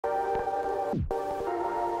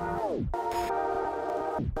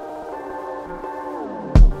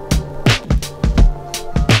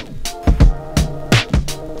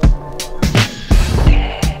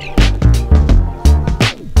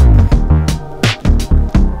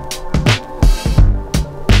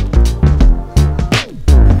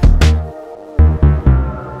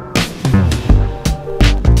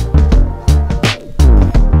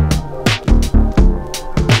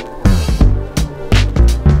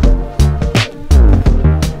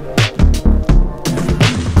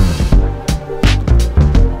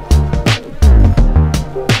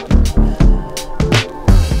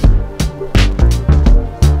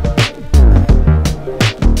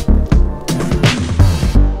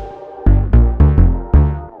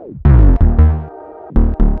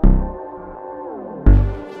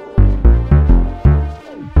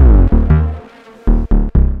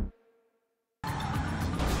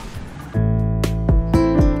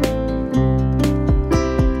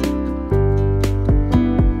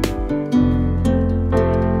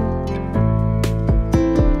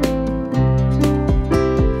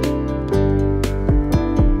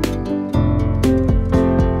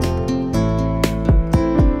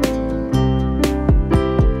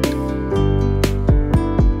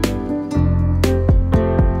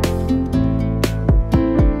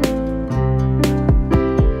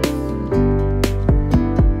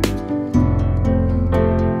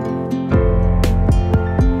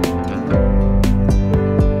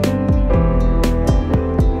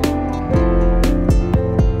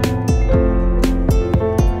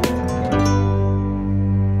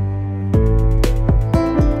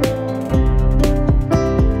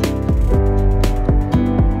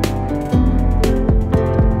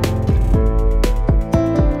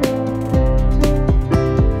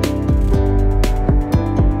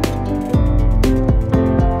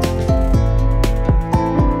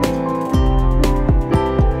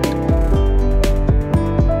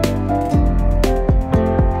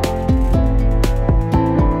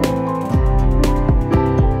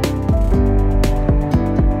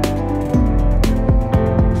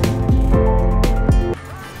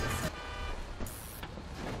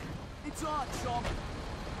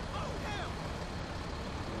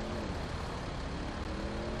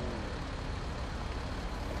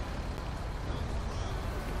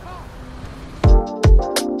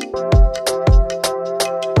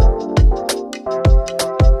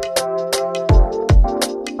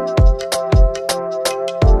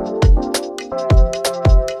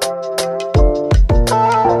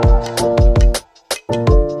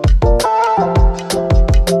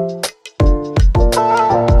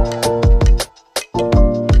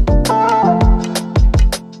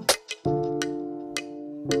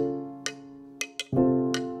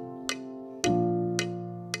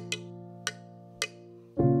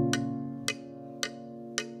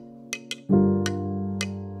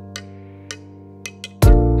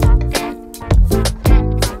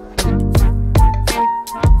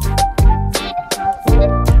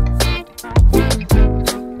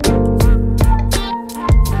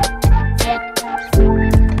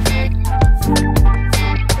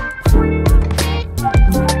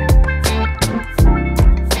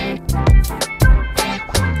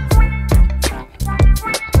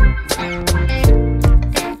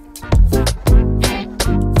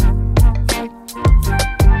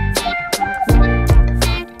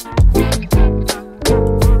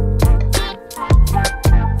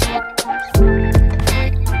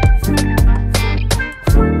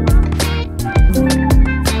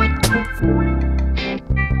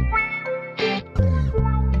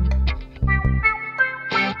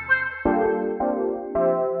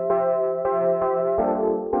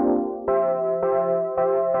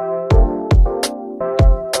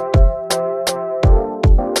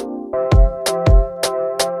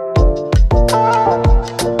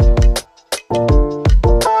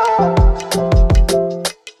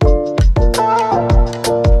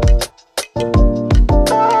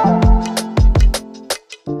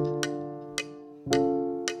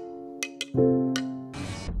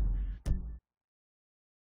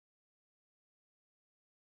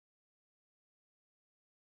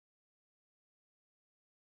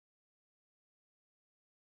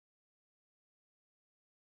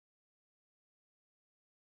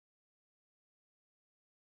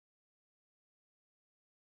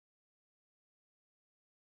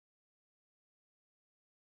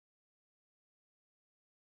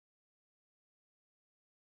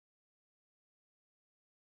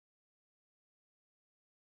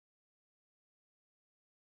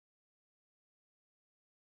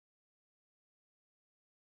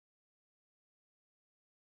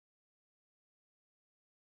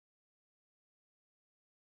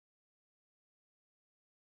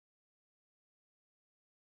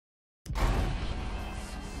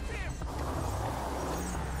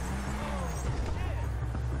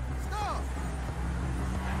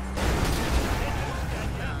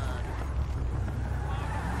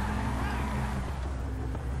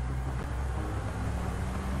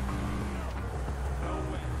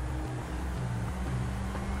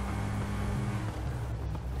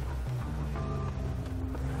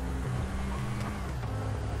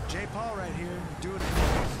Paul right here, doing it.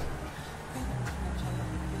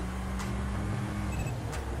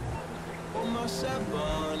 On my 7,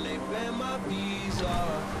 they ban my Visa,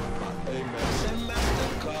 my Amex and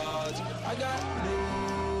MasterCards. I got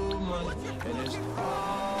new money, and it's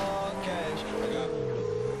all cash. I got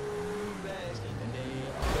blue bags, and they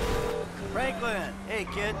all Franklin, hey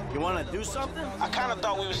kid, you want to do something? I kind of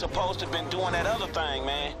thought we were supposed to have been doing that other thing,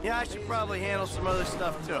 man. Yeah, I should probably handle some other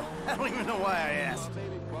stuff too. I don't even know why I asked.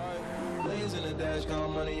 Blaze in the dash, got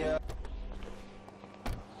money out.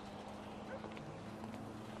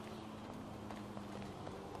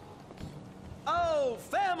 Oh,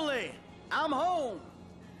 family! I'm home!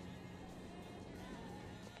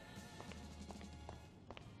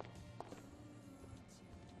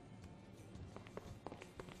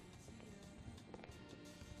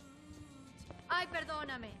 Ay,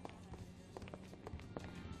 perdóname.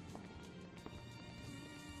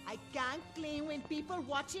 I can't clean when people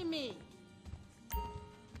watching me.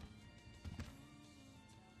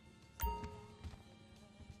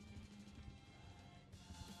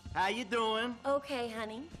 How you doing? Okay,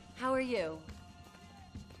 honey. How are you?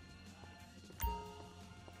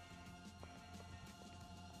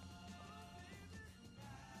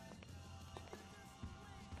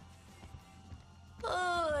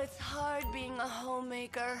 Oh, it's hard being a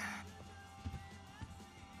homemaker.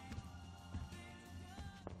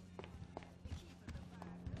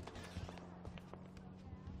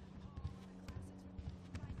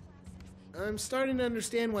 I'm starting to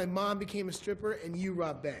understand why Mom became a stripper and you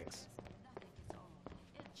rob banks.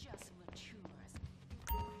 It just matures.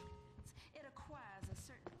 It acquires a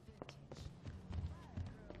certain vintage.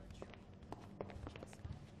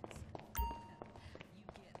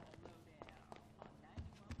 You get a lowdown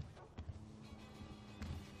on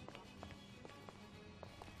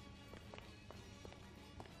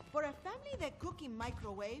 91. For a family that cook in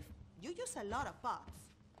microwave, you use a lot of pots.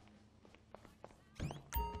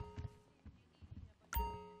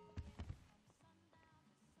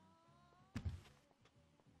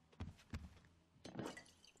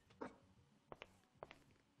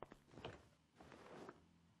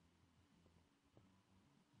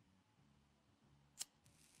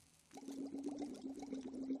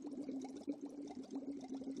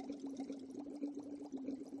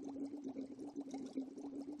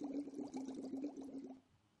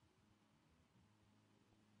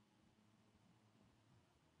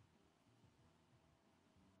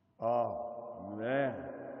 Oh, man.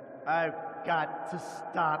 I've got to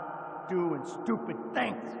stop doing stupid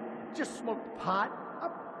things. Just smoke pot.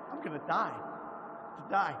 I'm gonna die. To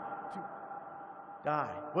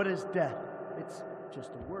die. What is death? It's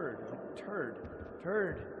just a word, like turd.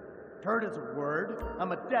 Turd is a word.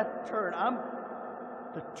 I'm a death turd. I'm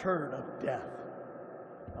the turd of death.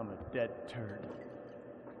 I'm a dead turd.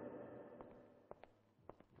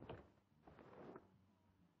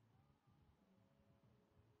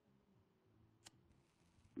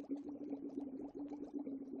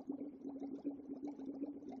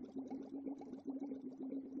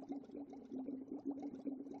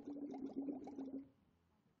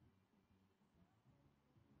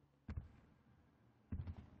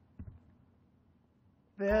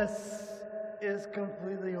 This is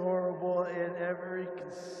completely horrible in every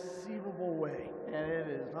conceivable way, and it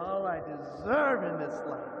is all I deserve in this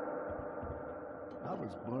life. I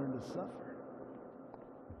was born to suffer.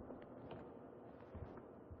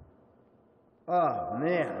 Oh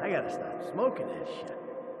man, I gotta stop smoking this shit.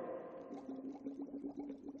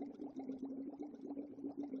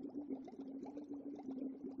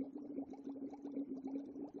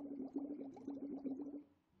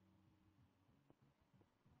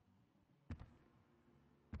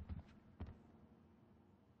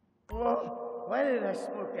 Whoa, why did I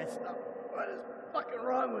smoke that stuff? What is fucking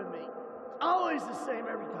wrong with me? It's always the same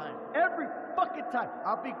every time. Every fucking time.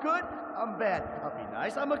 I'll be good, I'm bad. I'll be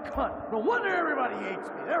nice, I'm a cunt. No wonder everybody hates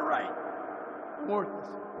me. They're right. Worthless.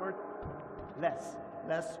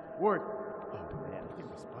 Less worth. Oh man, I think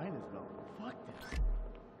my spine is melting. Fuck this.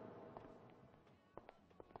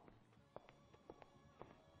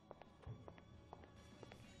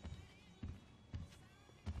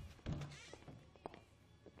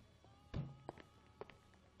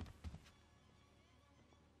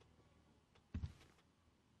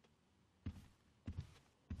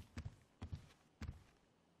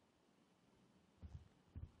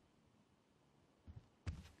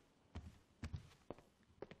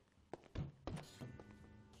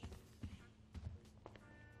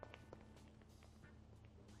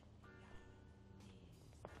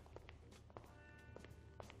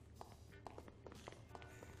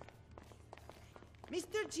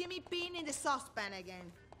 Mr. Jimmy Bean in the saucepan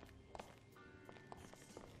again.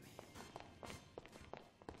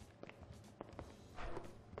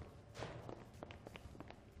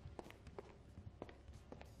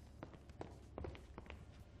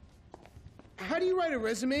 do you write a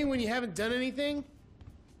resume when you haven't done anything?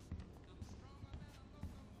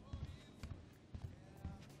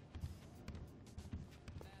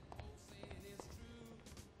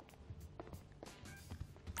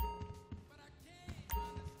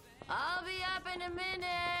 I'll be up in a minute.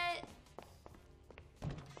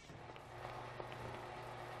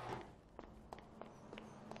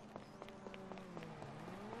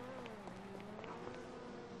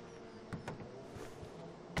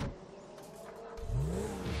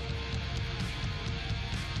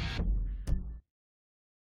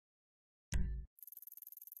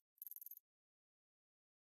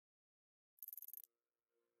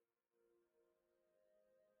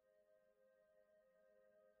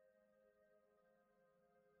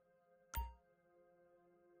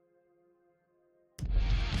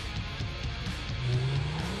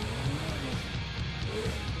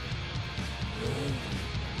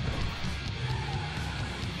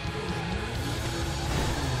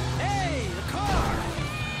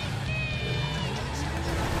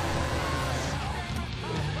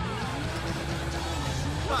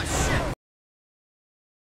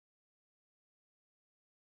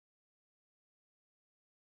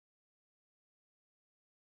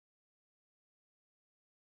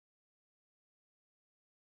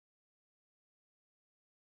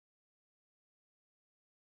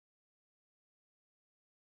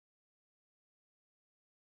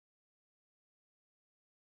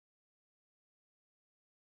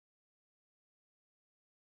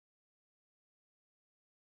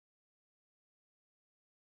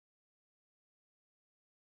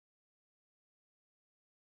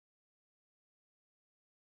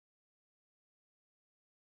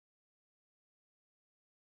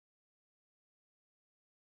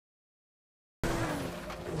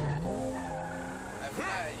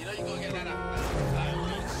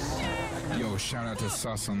 Yo, shout out to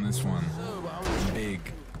Sus on this one. Big.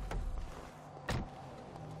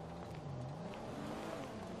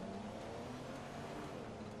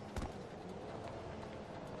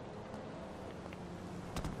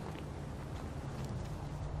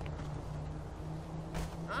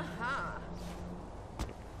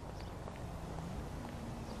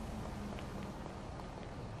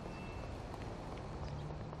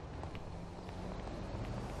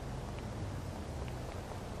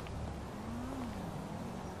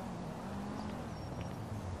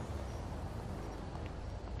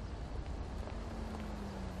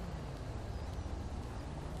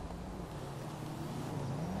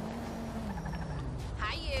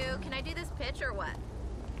 Hi, you. Can I do this pitch or what?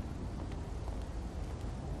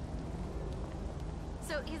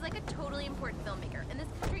 So he's like a totally important filmmaker, and this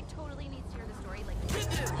country totally needs to hear the story like this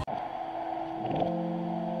do.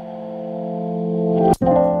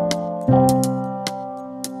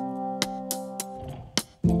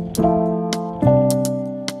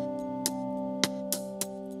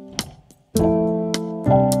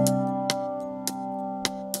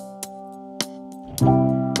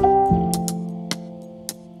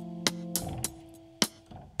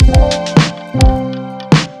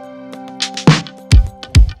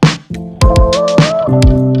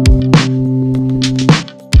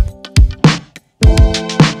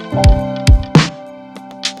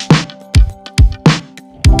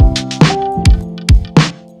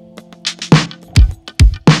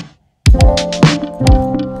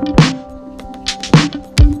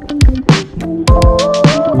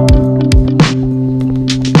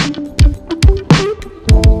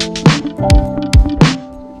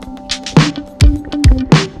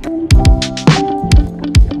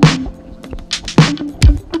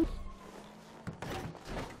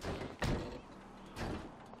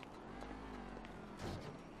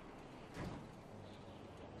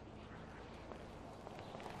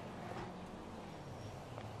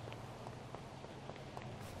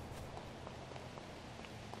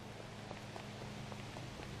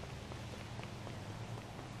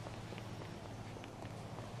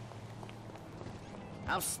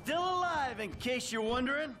 I'm still alive, in case you're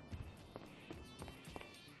wondering.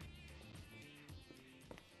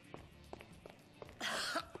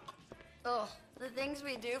 Ugh, the things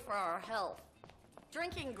we do for our health.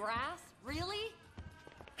 Drinking grass? Really?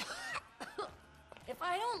 If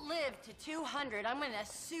I don't live to 200, I'm gonna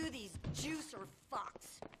sue these juicer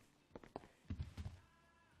fucks.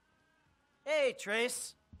 Hey,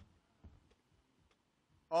 Trace.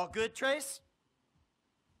 All good, Trace?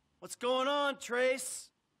 What's going on, Trace?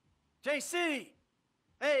 JC!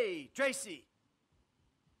 Hey, Tracy!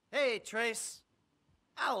 Hey, Trace.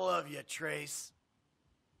 I love you, Trace.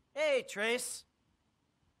 Hey, Trace.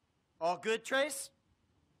 All good, Trace?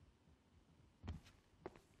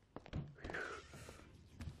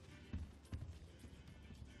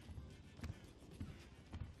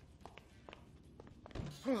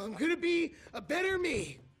 I'm gonna be a better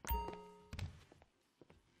me.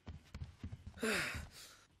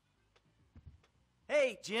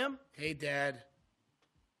 Hey, Jim. Hey, Dad.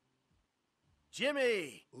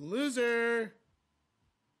 Jimmy. Loser.